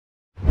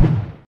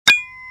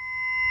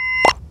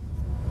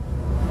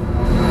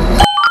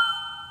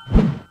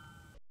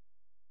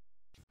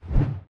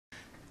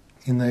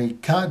In the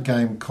card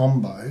game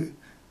combo,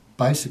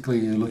 basically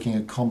you're looking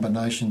at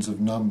combinations of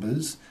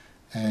numbers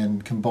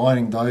and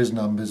combining those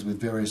numbers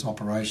with various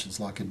operations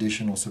like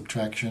addition or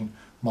subtraction,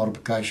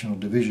 multiplication or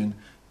division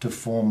to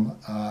form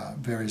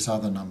various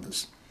other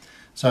numbers.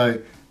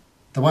 So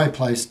the way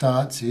play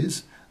starts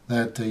is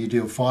that you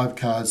deal 5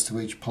 cards to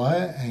each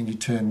player and you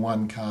turn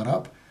 1 card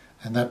up,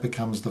 and that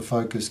becomes the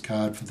focus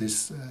card for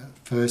this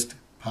first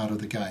part of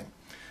the game.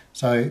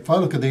 So if I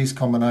look at these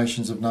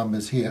combinations of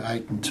numbers here,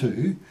 8 and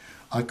 2,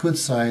 I could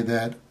say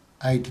that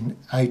 8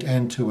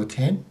 and 2 are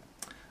 10,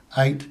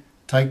 8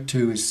 take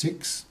 2 is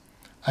 6,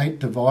 8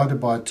 divided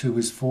by 2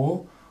 is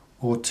 4,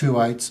 or 2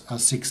 8s are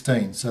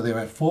 16. So there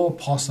are 4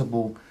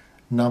 possible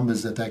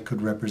numbers that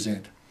could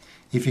represent.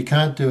 If you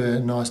can't do a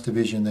nice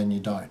division, then you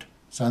don't.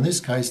 So in this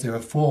case, there are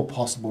 4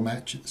 possible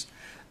matches.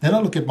 Then I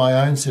look at my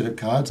own set of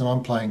cards, and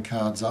I'm playing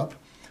cards up.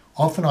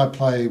 Often I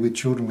play with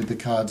children with the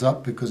cards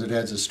up because it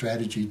adds a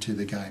strategy to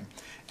the game.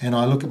 And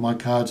I look at my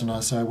cards and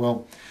I say,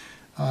 well,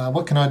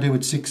 what can I do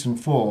with 6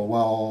 and 4?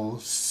 Well,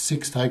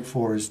 6 take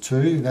 4 is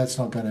 2. That's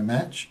not going to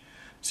match.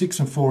 6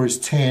 and 4 is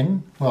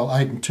 10. Well,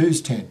 8 and 2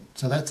 is 10.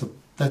 So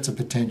that's a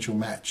potential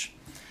match.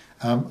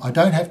 I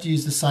don't have to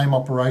use the same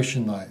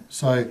operation though.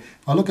 So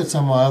if I look at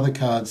some of my other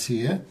cards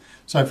here,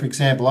 so for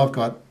example, I've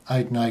got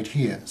 8 and 8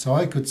 here. So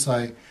I could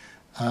say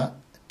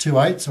 2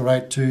 8s or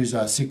 8 2s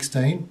are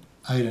 16,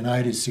 8 and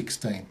 8 is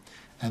 16.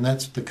 And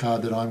that's the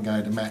card that I'm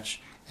going to match.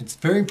 It's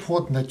very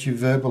important that you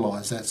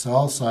verbalise that. So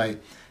I'll say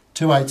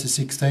 2 8s are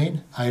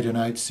 16, 8 and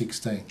 8 is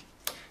 16.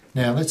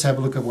 Now let's have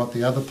a look at what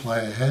the other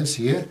player has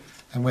here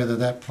and whether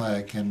that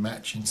player can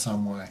match in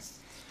some way.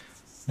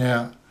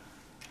 Now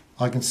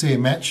I can see a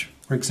match.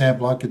 For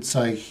example, I could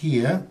say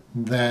here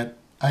that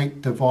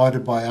 8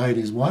 divided by 8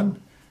 is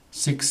 1,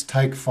 6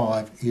 take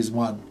 5 is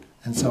 1,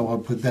 and so I'll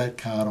put that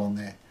card on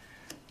there.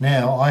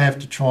 Now I have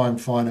to try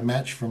and find a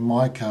match from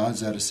my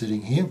cards that are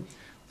sitting here.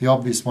 The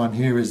obvious one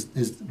here is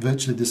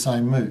virtually the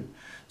same move.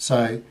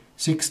 So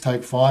 6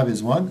 take 5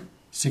 is 1,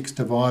 6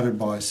 divided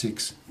by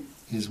 6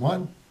 is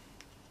 1,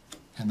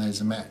 and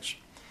there's a match.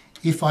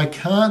 If I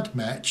can't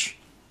match,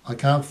 I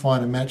can't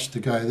find a match to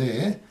go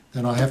there,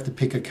 then I have to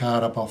pick a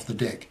card up off the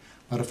deck.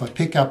 But if I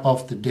pick up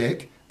off the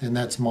deck, then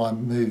that's my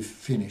move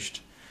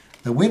finished.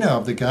 The winner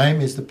of the game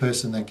is the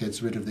person that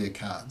gets rid of their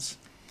cards.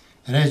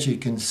 And as you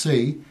can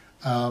see,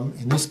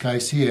 in this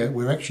case here,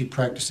 we're actually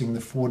practicing the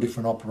 4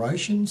 different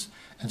operations.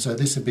 And so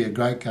this would be a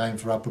great game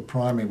for upper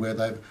primary where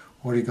they've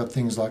already got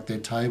things like their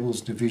tables,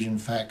 division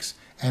facts,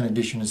 and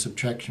addition and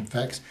subtraction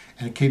facts.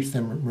 And it keeps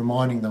them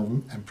reminding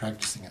them and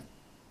practicing it.